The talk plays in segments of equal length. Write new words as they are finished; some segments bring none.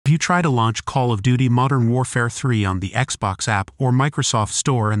you try to launch Call of Duty Modern Warfare 3 on the Xbox app or Microsoft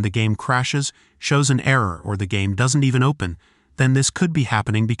Store and the game crashes, shows an error, or the game doesn't even open, then this could be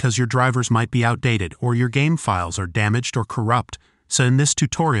happening because your drivers might be outdated or your game files are damaged or corrupt. So in this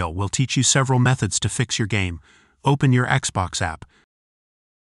tutorial, we'll teach you several methods to fix your game. Open your Xbox app.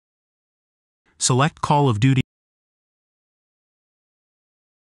 Select Call of Duty.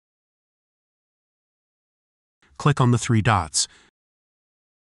 Click on the three dots.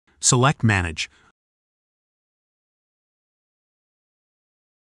 Select Manage.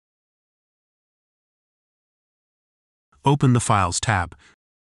 Open the Files tab.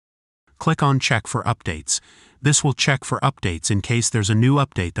 Click on Check for Updates. This will check for updates in case there's a new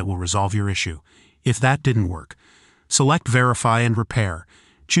update that will resolve your issue. If that didn't work, select Verify and Repair.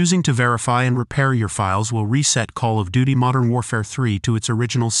 Choosing to verify and repair your files will reset Call of Duty Modern Warfare 3 to its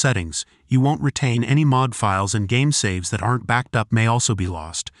original settings. You won't retain any mod files, and game saves that aren't backed up may also be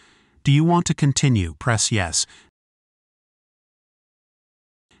lost. Do you want to continue? Press Yes.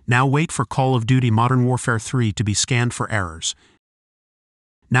 Now wait for Call of Duty Modern Warfare 3 to be scanned for errors.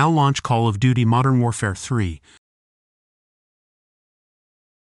 Now launch Call of Duty Modern Warfare 3.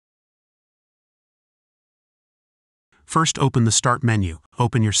 First, open the Start menu.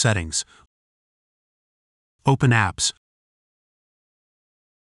 Open your settings. Open Apps.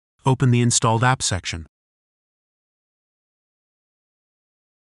 Open the Installed Apps section.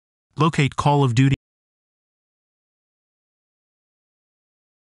 Locate Call of Duty.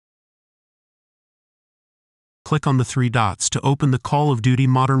 Click on the three dots to open the Call of Duty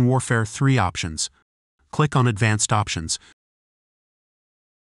Modern Warfare 3 options. Click on Advanced Options.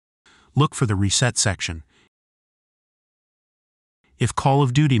 Look for the Reset section. If Call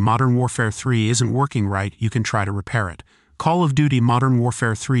of Duty Modern Warfare 3 isn't working right, you can try to repair it. Call of Duty Modern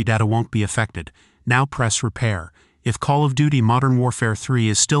Warfare 3 data won't be affected. Now press Repair. If Call of Duty Modern Warfare 3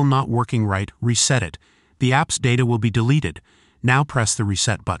 is still not working right, reset it. The app's data will be deleted. Now press the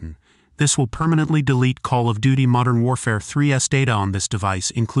Reset button. This will permanently delete Call of Duty Modern Warfare 3's data on this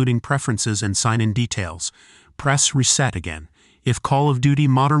device, including preferences and sign-in details. Press Reset again. If Call of Duty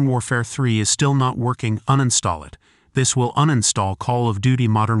Modern Warfare 3 is still not working, uninstall it. This will uninstall Call of Duty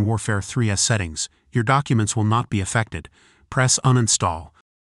Modern Warfare 3's settings. Your documents will not be affected. Press Uninstall.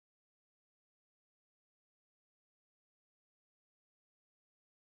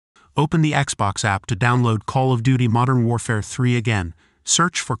 Open the Xbox app to download Call of Duty Modern Warfare 3 again.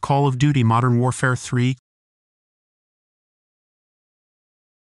 Search for Call of Duty Modern Warfare 3.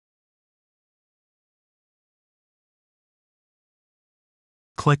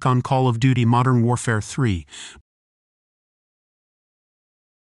 Click on Call of Duty Modern Warfare 3.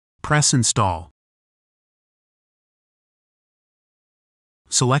 Press Install.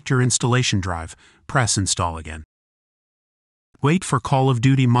 Select your installation drive. Press Install again. Wait for Call of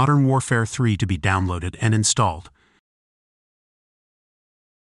Duty Modern Warfare 3 to be downloaded and installed.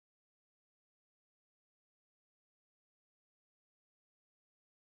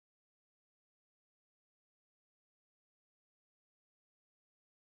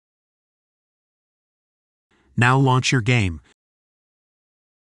 Now launch your game.